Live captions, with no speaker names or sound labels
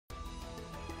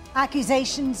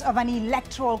Accusations of an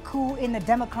electoral coup in the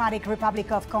Democratic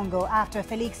Republic of Congo after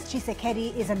Felix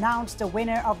Tshisekedi is announced the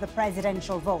winner of the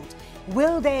presidential vote.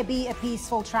 Will there be a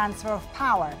peaceful transfer of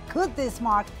power? Could this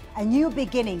mark a new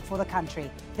beginning for the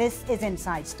country? This is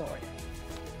Inside Story.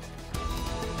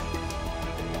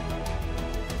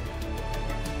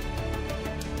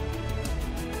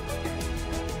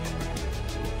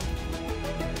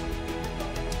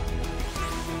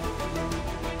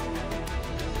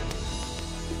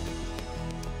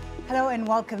 Hello and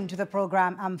welcome to the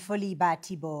program. I'm Folly by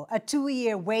Thibault. A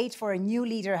two-year wait for a new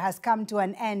leader has come to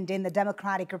an end in the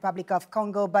Democratic Republic of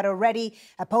Congo, but already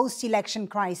a post-election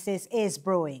crisis is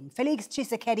brewing. Felix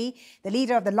Tshisekedi, the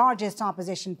leader of the largest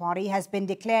opposition party, has been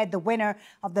declared the winner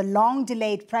of the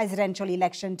long-delayed presidential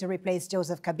election to replace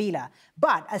Joseph Kabila.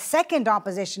 But a second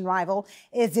opposition rival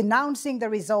is denouncing the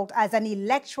result as an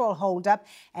electoral hold-up,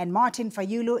 and Martin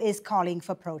Fayulu is calling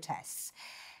for protests.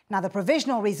 Now, the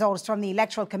provisional results from the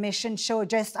Electoral Commission show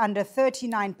just under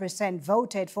 39%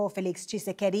 voted for Felix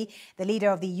Tshisekedi, the leader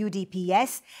of the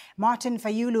UDPS. Martin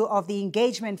Fayulu of the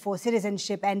Engagement for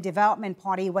Citizenship and Development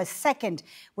Party was second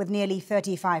with nearly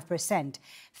 35%.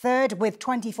 Third with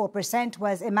 24%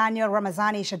 was Emmanuel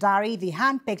Ramazani Shadari, the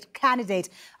handpicked candidate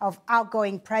of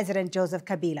outgoing President Joseph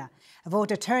Kabila.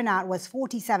 Voter turnout was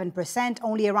 47%,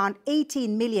 only around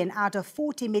 18 million out of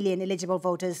 40 million eligible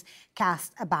voters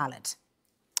cast a ballot.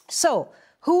 So,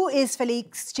 who is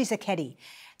Felix Tshisekedi?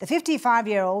 The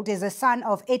 55-year-old is the son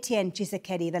of Etienne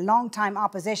Tshisekedi, the longtime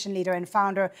opposition leader and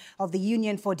founder of the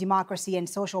Union for Democracy and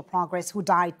Social Progress, who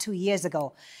died 2 years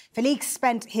ago. Felix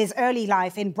spent his early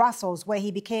life in Brussels, where he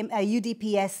became a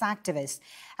UDPS activist.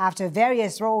 After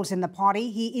various roles in the party,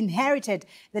 he inherited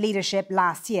the leadership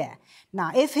last year.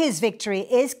 Now, if his victory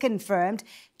is confirmed,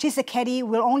 Tshisekedi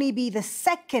will only be the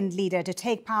second leader to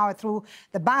take power through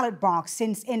the ballot box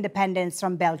since independence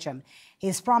from Belgium. He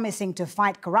is promising to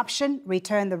fight corruption,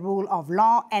 return the rule of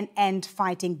law, and end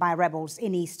fighting by rebels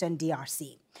in eastern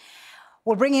DRC.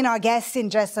 We'll bring in our guests in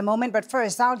just a moment, but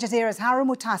first, Al Jazeera's Haru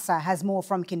Mutasa has more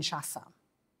from Kinshasa.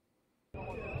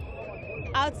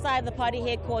 Outside the party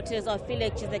headquarters of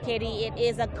Felix Tshisekedi, it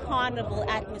is a carnival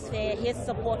atmosphere. His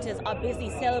supporters are busy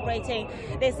celebrating.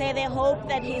 They say they hope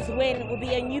that his win will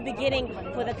be a new beginning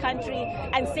for the country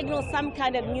and signal some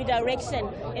kind of new direction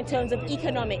in terms of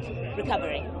economic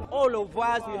recovery. All of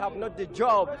us, we have not the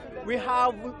job. We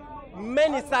have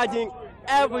many studying.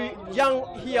 Every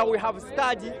young here we have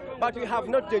studied, but we have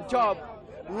not the job.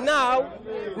 Now,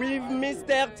 with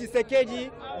Mr.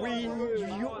 Tshisekedi,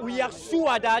 we are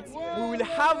sure that we will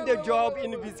have the job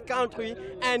in this country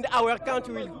and our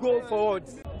country will go forward.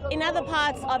 In other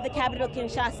parts of the capital,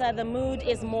 Kinshasa, the mood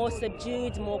is more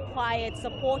subdued, more quiet.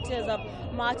 Supporters of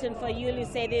Martin Fayulu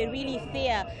say they really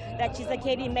fear that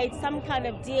Tshisekedi made some kind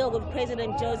of deal with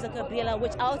President Joseph Kabila,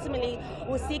 which ultimately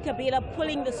will see Kabila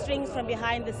pulling the strings from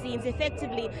behind the scenes,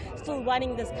 effectively still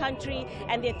running this country,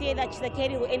 and they fear that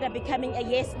Tshisekedi will end up becoming a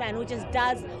yes man who just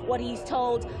does what he's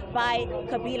told by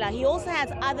Kabila. He also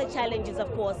has other challenges,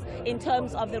 of course, in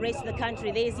terms of the rest of the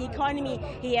country. There's the economy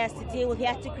he has to deal with. He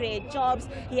has to create jobs.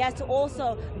 He has to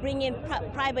also bring in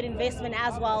private investment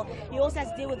as well. He also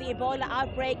has to deal with the Ebola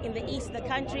outbreak in the east of the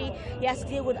country. He has to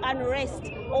deal with unrest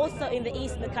also in the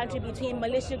east of the country between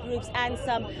militia groups and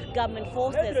some government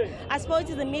forces. I suppose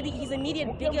his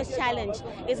immediate biggest challenge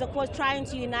is, of course, trying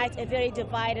to unite a very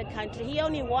divided country. He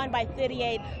only won by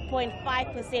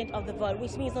 38.5% of the vote,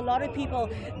 which means a lot of people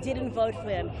didn't vote for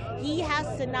him. He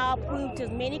has to now prove to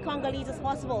as many Congolese as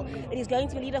possible that he's going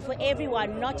to be a leader for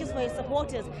everyone, not just for his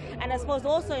supporters. And I suppose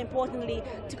also importantly,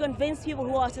 to convince people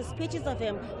who are suspicious of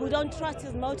him, who don't trust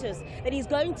his motives, that he's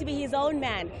going to be his own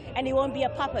man and he won't be a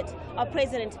puppet of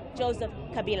President Joseph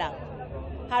Kabila.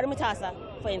 Haru Mutasa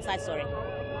for Inside Story.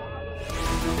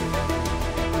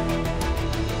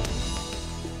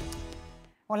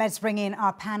 Well, let's bring in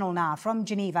our panel now. From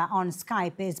Geneva on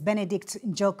Skype is Benedicte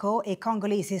Ndjoko, a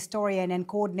Congolese historian and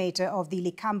coordinator of the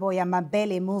Likambo Ya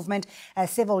Mabele movement, a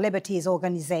civil liberties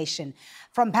organization.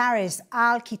 From Paris,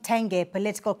 Kitenge,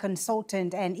 political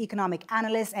consultant and economic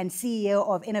analyst and CEO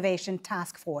of Innovation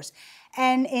Task Force.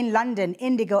 And in London,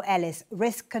 Indigo Ellis,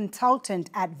 risk consultant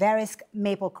at Verisk,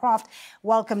 Maplecroft.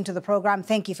 Welcome to the program.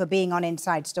 Thank you for being on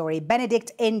Inside Story.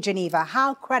 Benedicte in Geneva,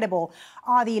 how credible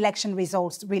are the election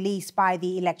results released by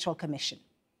the Electoral Commission?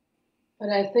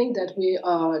 But I think that we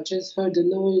just heard the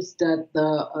news that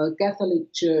the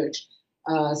Catholic Church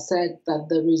said that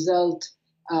the result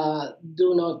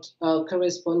do not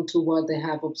correspond to what they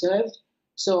have observed.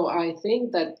 So I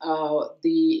think that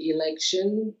the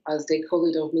election, as they call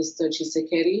it, of Mr.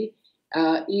 Tshisekedi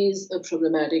is a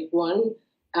problematic one.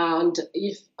 And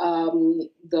if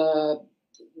the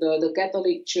the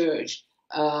Catholic Church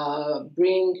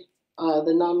bring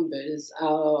the numbers,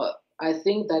 I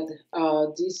think that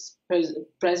this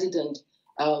president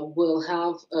will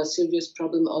have a serious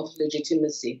problem of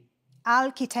legitimacy.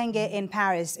 Kitenge in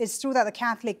Paris. It's true that the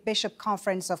Catholic Bishop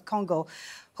Conference of Congo,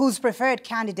 whose preferred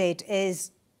candidate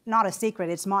is not a secret,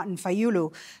 it's Martin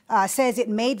Fayulu, says it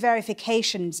made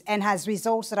verifications and has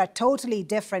results that are totally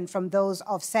different from those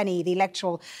of CENI, the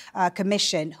Electoral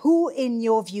Commission. Who, in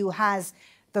your view, has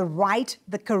the right,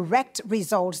 the correct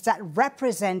results that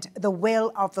represent the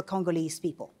will of the Congolese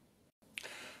people?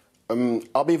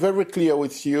 I'll be very clear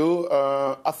with you.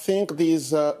 I think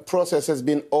this process has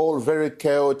been all very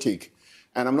chaotic,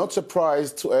 and I'm not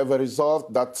surprised to have a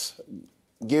result that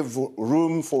gives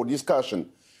room for discussion.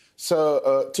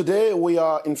 So today we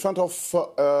are in front of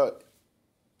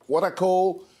what I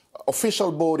call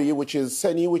official body, which is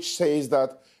CENI, which says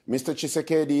that Mr.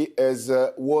 Tshisekedi has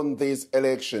won this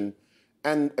election.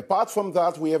 And apart from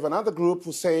that, we have another group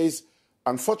who says,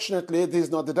 unfortunately, this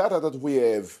is not the data that we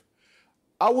have.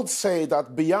 I would say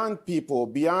that behind people,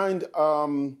 behind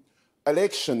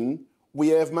election, we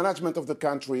have management of the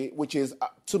country, which is,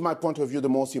 to my point of view, the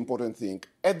most important thing.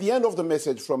 At the end of the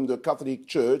message from the Catholic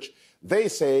Church, they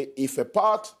say if a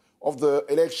part of the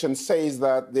election says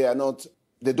that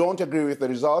they don't agree with the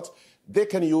results, they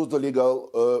can use the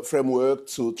legal framework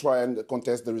to try and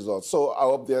contest the results. So I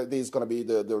hope this is going to be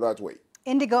the right way.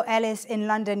 Indigo, Ellis in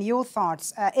London, your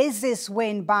thoughts. Is this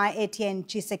win by Etienne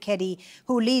Tshisekedi,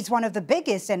 who leads one of the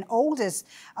biggest and oldest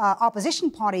opposition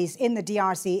parties in the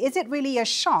DRC, is it really a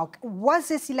shock? Was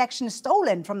this election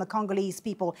stolen from the Congolese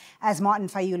people, as Martin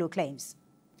Fayulu claims?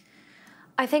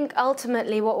 I think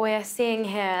ultimately what we're seeing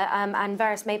here, and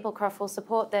Verisk Maplecroft will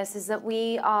support this, is that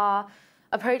we are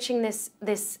approaching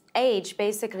this age,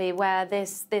 basically, where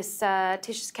this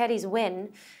Tshisekedi's win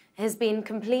has been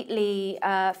completely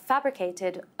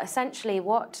fabricated. Essentially,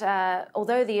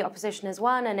 although the opposition has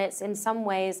won and it's in some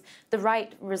ways the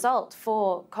right result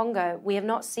for Congo, we have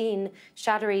not seen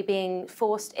Shadary being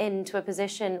forced into a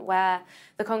position where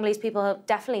the Congolese people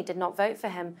definitely did not vote for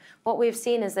him. What we've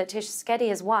seen is that Tshisekedi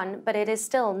has won, but it is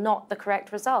still not the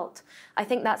correct result. I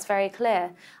think that's very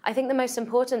clear. I think the most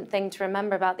important thing to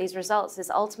remember about these results is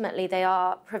ultimately they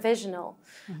are provisional.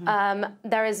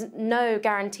 There is no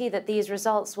guarantee that these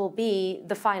results will be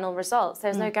the final results.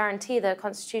 There's no guarantee the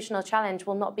constitutional challenge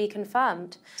will not be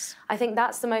confirmed. I think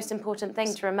that's the most important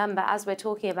thing to remember as we're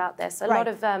talking about this. A lot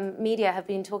of media have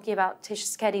been talking about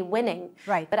Tshisekedi winning,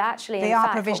 but actually, in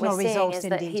fact, what we're seeing is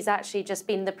that he's actually just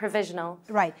been the provisional.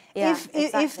 Right. Yeah,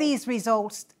 if these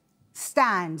results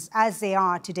stand as they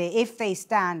are today, if they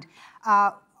stand,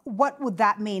 what would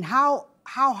that mean? How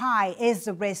high is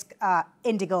the risk,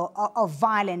 Indigo, of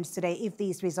violence today if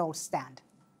these results stand?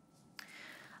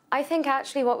 I think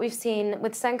actually what we've seen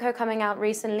with Senko coming out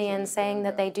recently and saying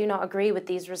that they do not agree with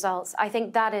these results, I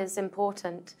think that is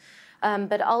important.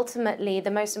 But ultimately,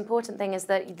 the most important thing is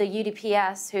that the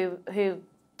UDPS, who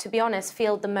to be honest,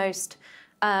 feel the most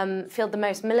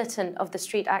militant of the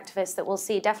street activists that we'll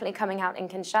see definitely coming out in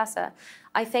Kinshasa,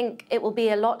 I think it will be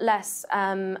a lot less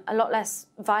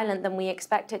violent than we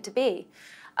expect it to be.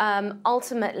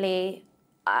 Ultimately,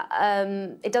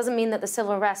 it doesn't mean that the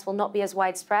civil unrest will not be as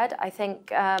widespread. I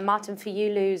think Martin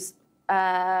Fayulu's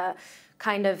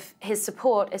his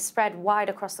support is spread wide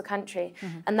across the country.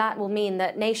 And that will mean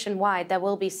that nationwide there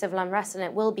will be civil unrest and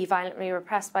it will be violently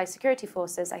repressed by security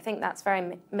forces. I think that's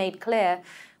very made clear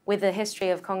with the history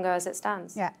of Congo as it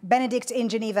stands. Yeah, Benedicte in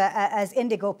Geneva, as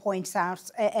Indigo points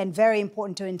out, and very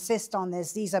important to insist on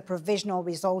this, these are provisional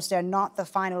results, they're not the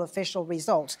final official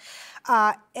results.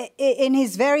 In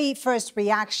his very first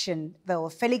reaction, though,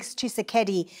 Felix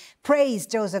Tshisekedi praised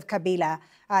Joseph Kabila,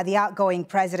 the outgoing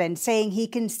president, saying he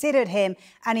considered him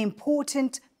an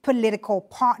important political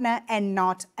partner and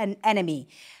not an enemy.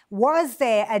 Was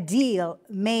there a deal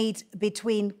made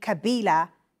between Kabila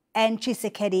and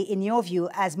Tshisekedi, in your view,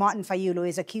 as Martin Fayulu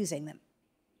is accusing them?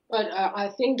 But I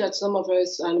think that some of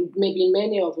us, and maybe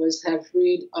many of us, have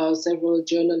read several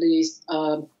journalists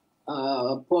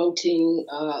pointing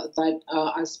that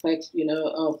aspect,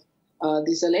 of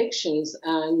these elections,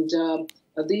 and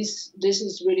this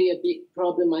is really a big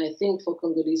problem, I think, for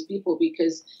Congolese people,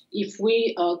 because if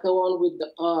we go on with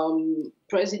the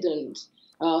president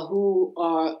who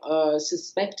are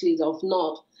suspected of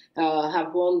not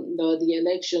have won the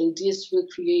election, this will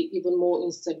create even more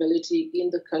instability in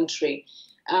the country.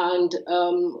 And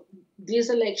this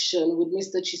election with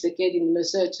Mr. Tshisekedi in a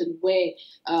certain way,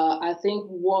 I think,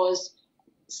 was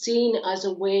seen as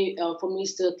a way for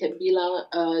Mr.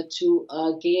 Kabila to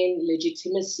gain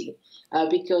legitimacy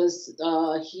because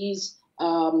his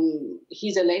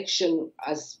his election,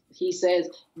 as he says,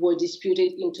 were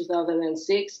disputed in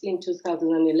 2006, in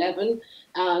 2011,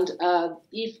 and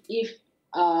if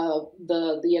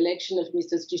the election of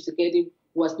Mr. Tshisekedi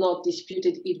was not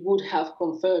disputed, it would have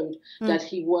confirmed that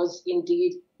he was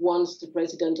indeed once the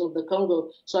president of the Congo.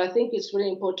 So I think it's really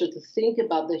important to think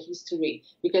about the history,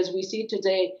 because we see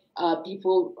today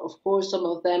people, of course, some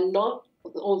of them, not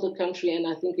all the country, and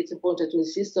I think it's important to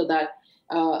insist on that,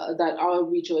 that are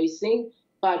rejoicing.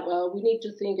 But we need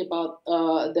to think about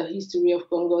the history of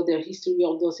Congo, the history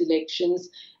of those elections,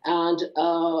 and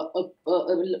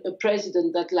a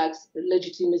president that lacks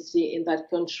legitimacy in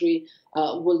that country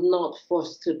will not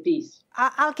foster peace.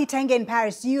 Kitenge in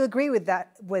Paris, do you agree with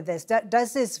that? With this,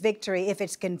 does this victory, if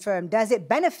it's confirmed, does it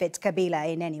benefit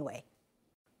Kabila in any way?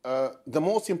 The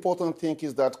most important thing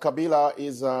is that Kabila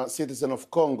is a citizen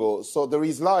of Congo, so there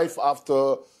is life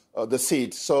after the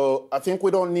seat. So I think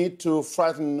we don't need to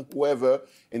frighten whoever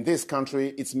in this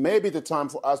country. It's maybe the time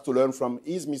for us to learn from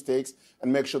his mistakes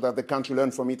and make sure that the country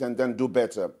learn from it and then do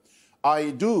better.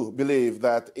 I do believe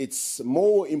that it's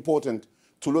more important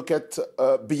to look at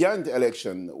beyond the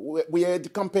election. We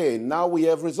had campaign, now we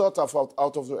have results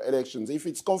out of the elections. If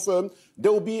it's confirmed,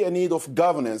 there will be a need of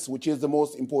governance, which is the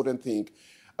most important thing.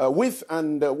 With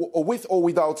or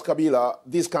without Kabila,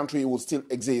 this country will still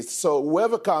exist. So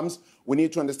whoever comes, we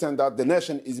need to understand that the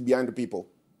nation is behind the people.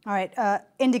 All right.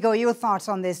 Indigo, your thoughts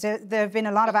on this? There have been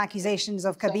a lot of accusations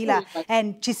of Kabila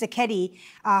and Tshisekedi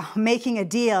making a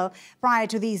deal prior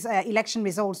to these election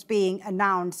results being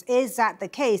announced. Is that the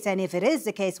case? And if it is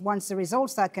the case, once the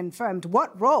results are confirmed,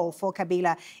 what role for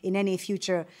Kabila in any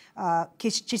future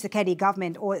Tshisekedi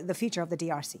government or the future of the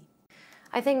DRC?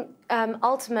 I think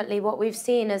ultimately what we've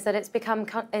seen is that it's become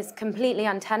completely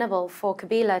untenable for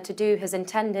Kabila to do his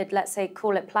intended, let's say,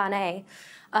 call it Plan A,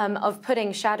 of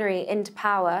putting Shadary into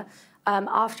power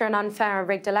after an unfair and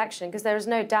rigged election, because there is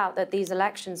no doubt that these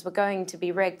elections were going to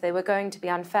be rigged, they were going to be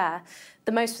unfair.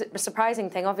 The most surprising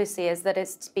thing, obviously, is that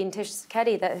it's been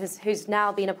Tshisekedi who's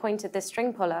now been appointed this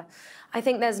string puller. I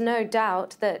think there's no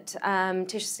doubt that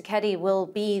Tshisekedi will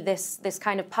be this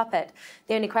kind of puppet.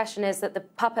 The only question is that the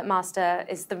puppet master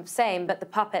is the same, but the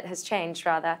puppet has changed,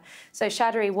 rather. So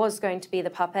Shadary was going to be the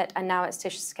puppet, and now it's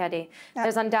Tshisekedi.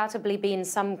 There's undoubtedly been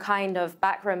some kind of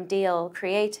backroom deal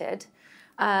created.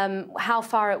 How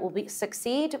far it will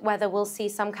succeed, whether we'll see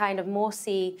some kind of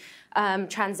Morsi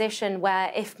transition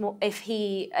where if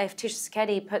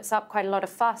Tshisekedi puts up quite a lot of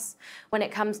fuss when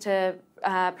it comes to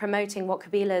promoting what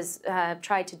Kabila's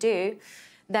tried to do,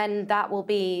 then that will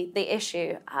be the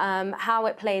issue. How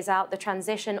it plays out, the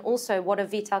transition, also what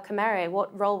of Vital Kamerhe,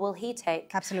 what role will he take?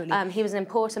 Absolutely. He was an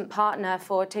important partner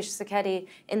for Tshisekedi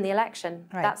in the election.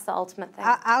 Right. That's the ultimate thing.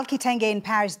 Kitenge in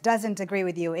Paris doesn't agree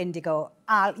with you, Indigo.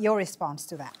 Your response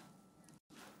to that?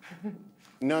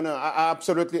 No, I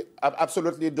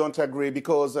absolutely don't agree,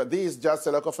 because this is just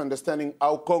a lack of understanding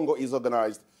how Congo is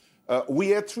organized. We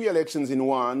had 3 elections in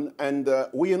one, and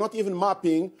we are not even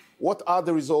mapping what are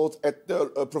the results at the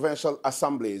provincial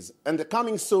assemblies. And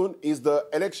coming soon is the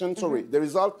election, the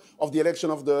result of the election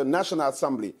of the National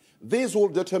Assembly. This will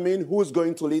determine who is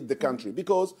going to lead the country,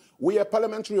 because we are a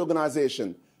parliamentary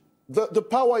organization. The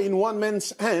power in one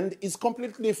man's hand is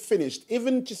completely finished.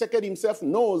 Even Tshisekedi himself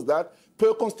knows that,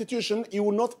 per constitution, he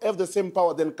will not have the same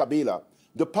power than Kabila.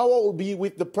 The power will be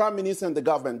with the prime minister and the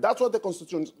government. That's what the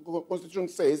constitution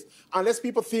says, unless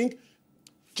people think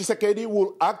Tshisekedi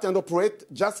will act and operate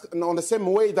just on the same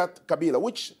way that Kabila,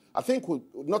 which I think would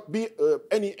not be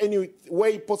any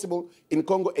way possible in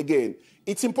Congo again.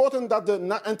 It's important that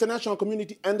the international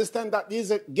community understand that this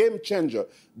is a game changer.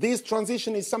 This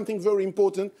transition is something very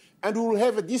important, and we will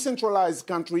have a decentralized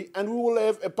country, and we will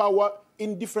have a power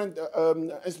in different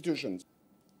institutions.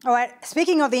 All right.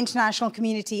 Speaking of the international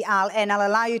community, Al, and I'll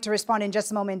allow you to respond in just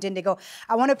a moment, Indigo,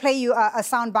 I want to play you a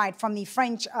soundbite from the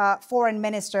French foreign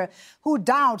minister who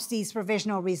doubts these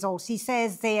provisional results. He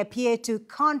says they appear to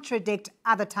contradict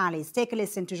other tallies. Take a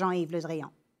listen to Jean-Yves Le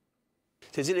Drian.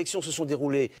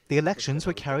 The elections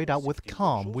were carried out with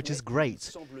calm, which is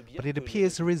great, but it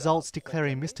appears the results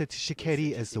declaring Mr.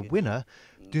 Tshisekedi as the winner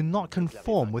do not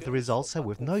conform with the results that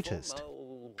we've noticed.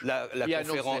 The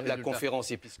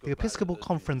Episcopal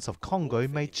Conference of Congo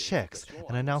made checks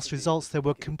and announced results that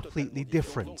were completely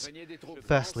different.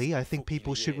 Firstly, I think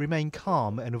people should remain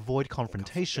calm and avoid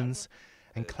confrontations,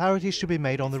 and clarity should be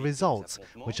made on the results,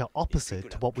 which are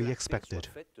opposite to what we expected.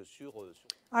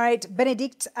 All right,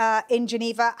 Benedicte, in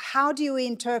Geneva, how do you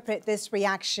interpret this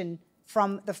reaction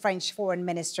from the French foreign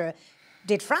minister?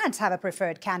 Did France have a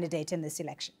preferred candidate in this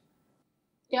election?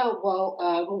 Yeah, well,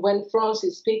 when France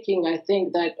is speaking, I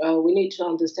think that we need to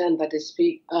understand that they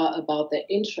speak about their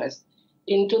interests.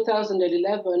 in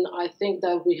 2011, I think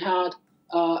that we had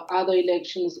other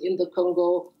elections in the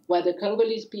Congo where the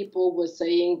Congolese people were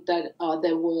saying that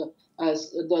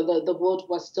the vote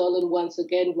was stolen once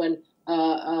again when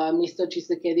Mr.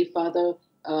 Tshisekedi's father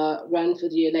ran for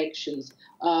the elections.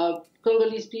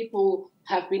 Congolese people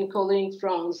have been calling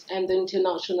France and the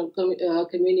international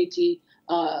community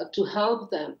to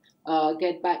help them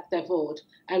get back their vote.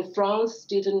 And France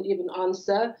didn't even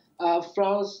answer.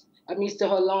 Mr.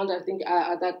 Hollande, I think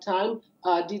at that time,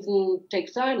 didn't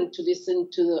take time to listen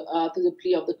to the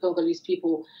plea of the Congolese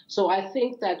people. So I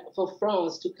think that for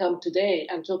France to come today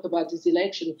and talk about this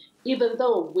election, even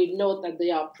though we know that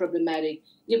they are problematic,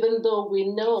 even though we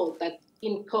know that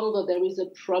in Congo there is a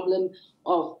problem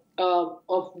of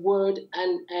word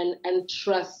and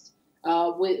trust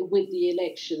with the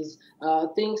elections,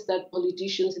 things that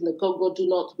politicians in the Congo do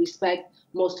not respect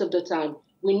most of the time.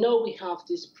 We know we have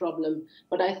this problem,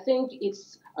 but I think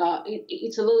it's a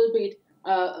little bit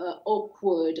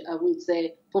awkward, I would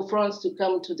say, for France to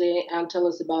come today and tell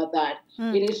us about that.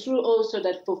 It is true also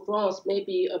that for France,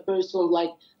 maybe a person like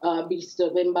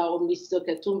Mr. Bemba or Mr.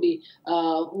 Katumbi,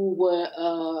 who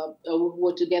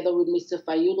were together with Mr.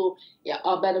 Fayulu,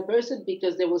 are a better person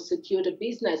because they will secure the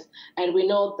business. And we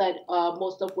know that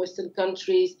most of Western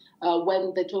countries,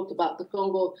 when they talk about the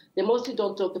Congo, they mostly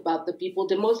don't talk about the people.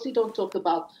 They mostly don't talk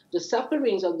about the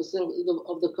sufferings of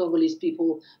the Congolese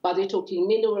people, but they're talking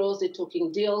minerals, they're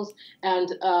talking deals,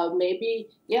 and maybe,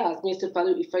 Mr.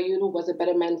 Fayulu was a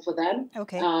better man for them.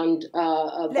 Okay. And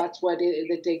that's why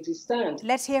they take this stand.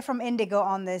 Let's hear from Indigo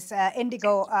on this.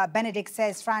 Indigo, Benedicte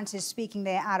says France is speaking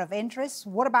there out of interest.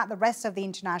 What about the rest of the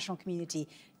international community?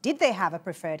 Did they have a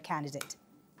preferred candidate?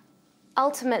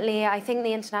 Ultimately, I think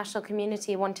the international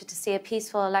community wanted to see a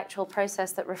peaceful electoral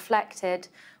process that reflected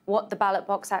what the ballot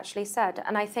box actually said.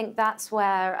 And I think that's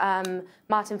where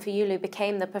Martin Fayulu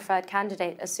became the preferred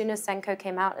candidate. As soon as Senko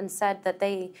came out and said that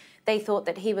they thought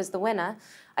that he was the winner,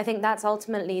 I think that's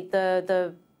ultimately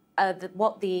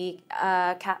what the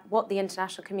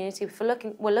international community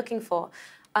were looking for.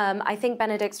 I think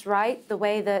Benedicte's right. The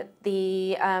way that the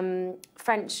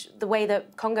way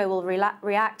that Congo will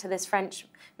react to this French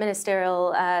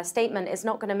ministerial statement is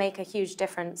not going to make a huge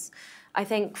difference. I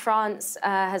think France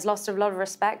has lost a lot of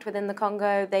respect within the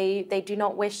Congo. They do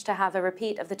not wish to have a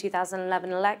repeat of the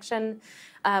 2011 election,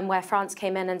 where France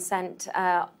came in and sent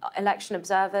election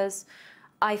observers.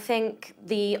 I think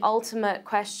the ultimate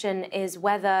question is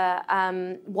whether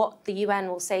what the UN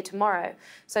will say tomorrow.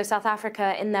 So South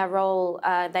Africa, in their role,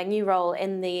 their new role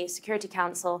in the Security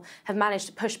Council, have managed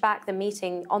to push back the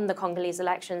meeting on the Congolese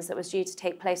elections that was due to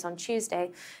take place on Tuesday.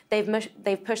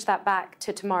 They've pushed that back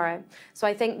to tomorrow. So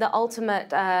I think the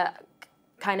ultimate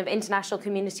kind of international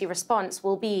community response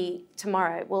will be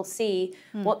tomorrow. We'll see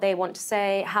what they want to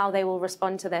say, how they will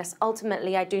respond to this.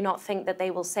 Ultimately, I do not think that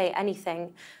they will say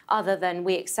anything other than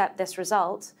we accept this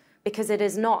result, because it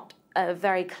is not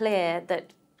very clear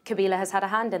that Kabila has had a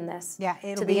hand in this. Yeah,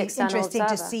 it'll be interesting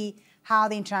to see how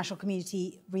the international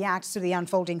community reacts to the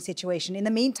unfolding situation. In the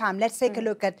meantime, let's take a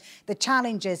look at the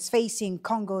challenges facing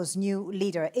Congo's new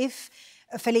leader. If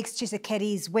Felix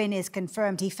Tshisekedi's win is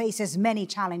confirmed, he faces many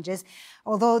challenges.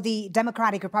 Although the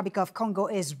Democratic Republic of Congo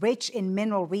is rich in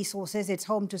mineral resources, it's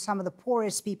home to some of the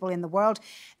poorest people in the world.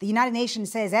 The United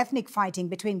Nations says ethnic fighting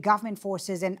between government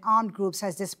forces and armed groups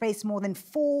has displaced more than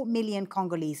 4 million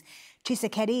Congolese.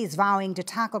 Tshisekedi is vowing to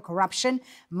tackle corruption.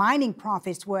 Mining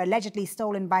profits were allegedly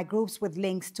stolen by groups with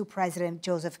links to President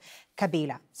Joseph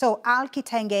Kabila. So,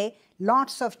 Kitenge,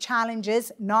 lots of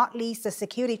challenges, not least the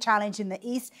security challenge in the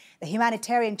east, the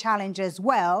humanitarian challenge as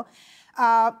well.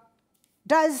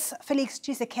 Does Felix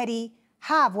Tshisekedi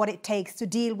have what it takes to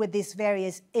deal with these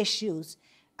various issues?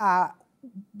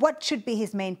 What should be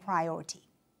his main priority?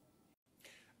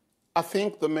 I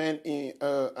think the main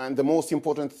and the most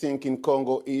important thing in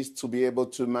Congo is to be able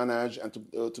to manage and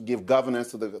to give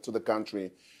governance to the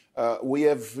country. We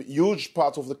have huge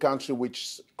part of the country which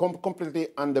is completely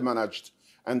undermanaged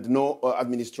and no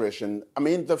administration. I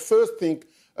mean, the first thing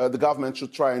the government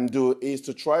should try and do is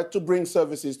to try to bring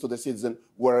services to the citizen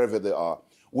wherever they are.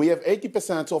 We have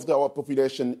 80% of our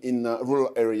population in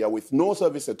rural area with no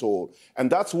service at all. And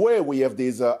that's where we have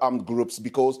these armed groups,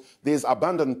 because there's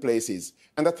abandoned places.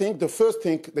 And I think the first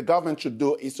thing the government should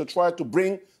do is to try to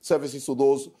bring services to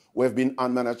those who have been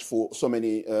unmanaged for so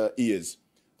many years.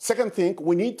 Second thing,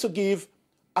 we need to give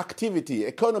activity,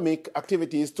 economic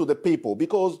activities to the people,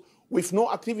 because with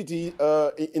no activity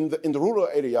in the rural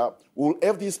area, we'll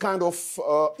have this kind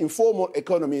of informal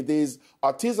economy, this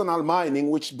artisanal mining,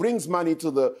 which brings money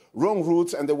to the wrong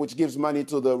routes and which gives money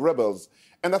to the rebels.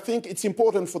 And I think it's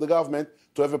important for the government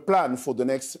to have a plan for the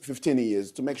next 15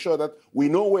 years to make sure that we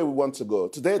know where we want to go.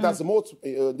 Today, that's the most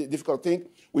difficult thing.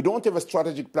 We don't have a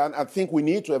strategic plan. I think we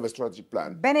need to have a strategic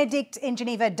plan. Benedicte in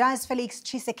Geneva, does Felix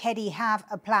Tshisekedi have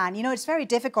a plan? You know, it's very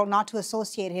difficult not to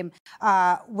associate him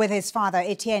with his father,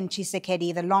 Etienne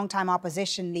Tshisekedi, the longtime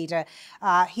opposition leader.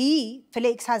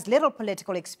 Felix, has little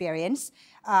political experience,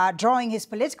 drawing his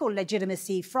political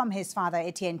legitimacy from his father,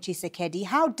 Etienne Tshisekedi.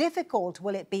 How difficult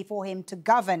will it be for him to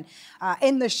govern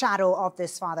in the shadow of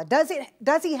this father?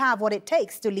 Does he have what it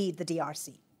takes to lead the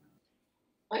DRC?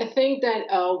 I think that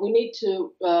we need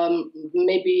to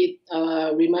maybe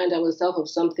remind ourselves of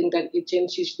something that Etienne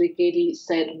Tshisekedi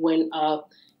said when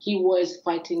he was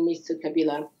fighting Mr.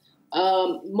 Kabila.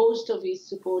 Most of his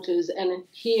supporters and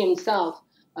he himself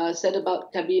said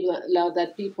about Kabila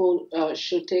that people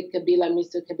should take Kabila,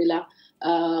 Mr. Kabila,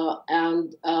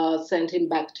 and send him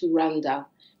back to Rwanda.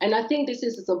 And I think this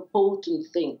is an important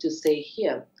thing to say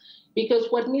here, because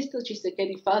what Mr.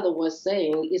 Tshisekedi's father was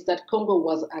saying is that Congo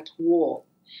was at war.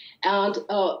 And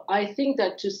I think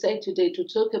that to say today, to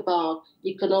talk about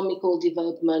economical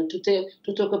development,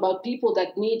 to talk about people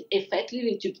that need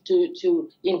effectively to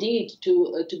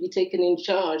be taken in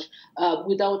charge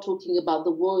without talking about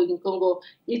the war in Congo,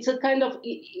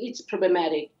 it's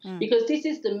problematic because this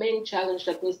is the main challenge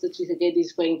that Mr. Tshisekedi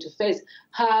is going to face.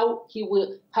 How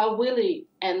will he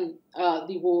end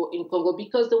the war in Congo,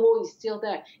 because the war is still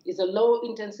there. It's a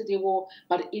low-intensity war,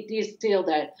 but it is still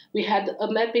there. We had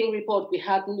a mapping report. We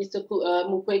had Mr.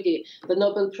 Mukwege, the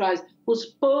Nobel Prize, who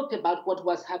spoke about what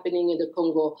was happening in the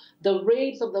Congo, the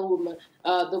rapes of the women,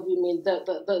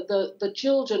 the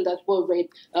children that were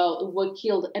raped, were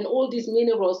killed, and all these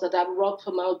minerals that are robbed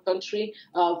from our country.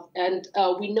 And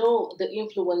we know the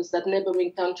influence that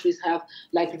neighboring countries have,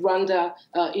 like Rwanda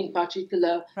in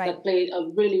particular, that played a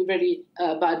really, really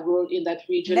bad role in that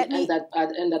region.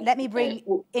 Let me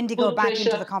bring Indigo back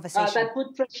into the conversation. That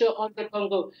put pressure on the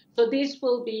Congo. So this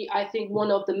will be, I think,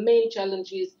 one of the main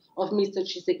challenges of Mr.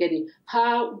 Tshisekedi.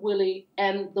 How will he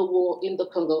end the war in the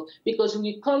Congo? Because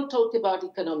we can't talk about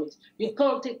economics. You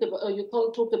can't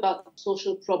talk about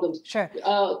social problems. Sure.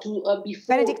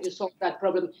 Before you solve that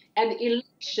problem. And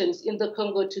elections in the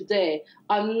Congo today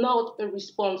are not a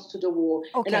response to the war.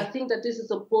 Okay. And I think that this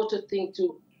is an important thing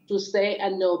to say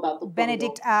and know about the Congo.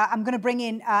 Benedicte, I'm going to bring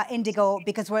in Indigo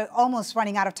because we're almost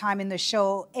running out of time in the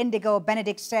show. Indigo,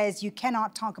 Benedicte says you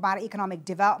cannot talk about economic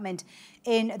development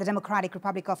in the Democratic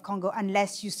Republic of Congo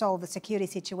unless you solve the security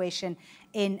situation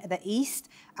in the east.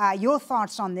 Your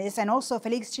thoughts on this? And also,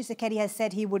 Felix Tshisekedi has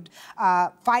said he would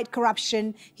fight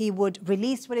corruption, he would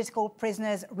release political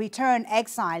prisoners, return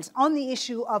exiles. On the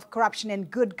issue of corruption and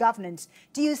good governance,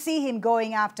 do you see him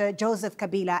going after Joseph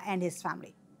Kabila and his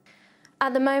family?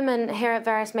 At the moment, here at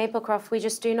Verisk Maplecroft, we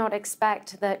just do not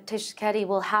expect that Tshisekedi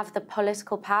will have the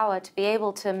political power to be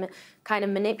able to kind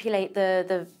of manipulate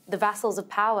the vassals of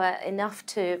power enough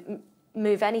to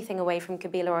move anything away from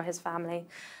Kabila or his family.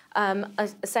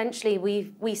 Essentially,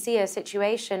 we see a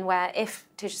situation where if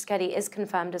Tshisekedi is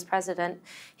confirmed as president,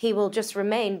 he will just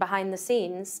remain behind the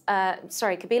scenes.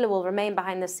 Kabila will remain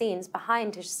behind the scenes,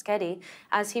 behind Tshisekedi,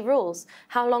 as he rules.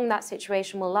 How long that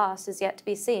situation will last is yet to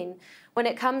be seen. When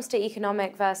it comes to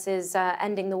economic versus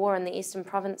ending the war in the eastern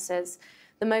provinces,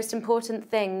 the most important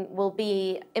thing will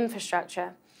be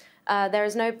infrastructure. There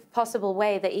is no possible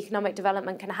way that economic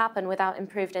development can happen without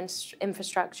improved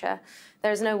infrastructure.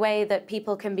 There is no way that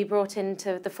people can be brought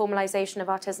into the formalization of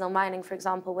artisanal mining, for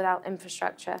example, without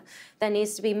infrastructure. There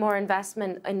needs to be more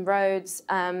investment in roads,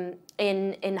 in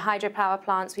hydropower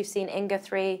plants. We've seen Inga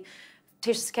 3.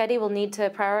 Tshisekedi will need to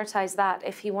prioritize that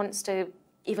if he wants to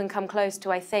even come close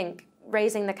to, I think,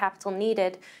 raising the capital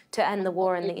needed to end the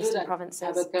war in the eastern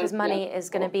provinces, because money is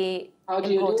going to be important. How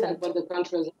do you do that when the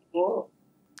country is at war?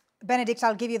 Benedicte,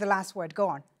 I'll give you the last word. Go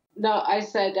on. No, I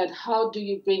said that how do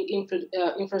you bring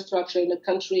infrastructure in a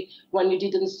country when you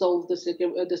didn't solve the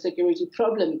security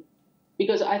problem?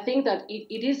 Because I think that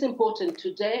it is important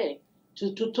today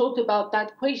to talk about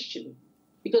that question,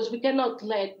 because we cannot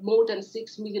let more than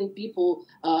 6 million people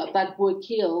that were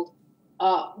killed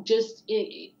just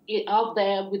out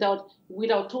there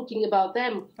without talking about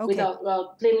them,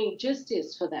 without claiming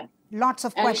justice for them. Lots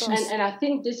of questions. And I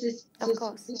think this is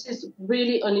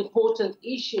really an important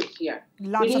issue here.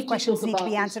 Lots of questions need to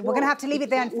be answered. We're going to have to leave it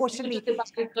there, unfortunately,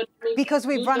 because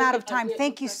we've run out of time.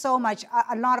 Thank you so much.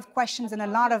 A lot of questions and a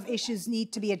lot of issues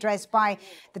need to be addressed by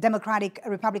the Democratic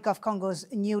Republic of Congo's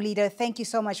new leader. Thank you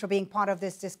so much for being part of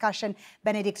this discussion,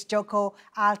 Benedicte Ndjoko,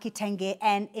 Kitenge,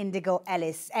 and Indigo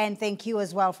Ellis. And thank you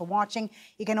as well for watching.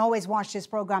 You can always watch this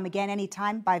program again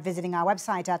anytime by visiting our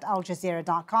website at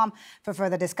aljazeera.com for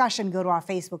further discussion. discussion, go to our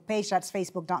Facebook page. That's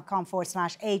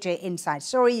facebook.com/AJ Inside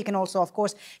Story. You can also, of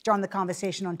course, join the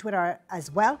conversation on Twitter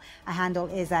as well. Our handle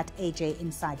is at AJ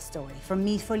Inside Story. From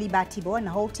me, Folly, Thibault, and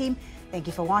the whole team, thank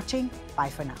you for watching. Bye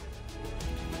for now.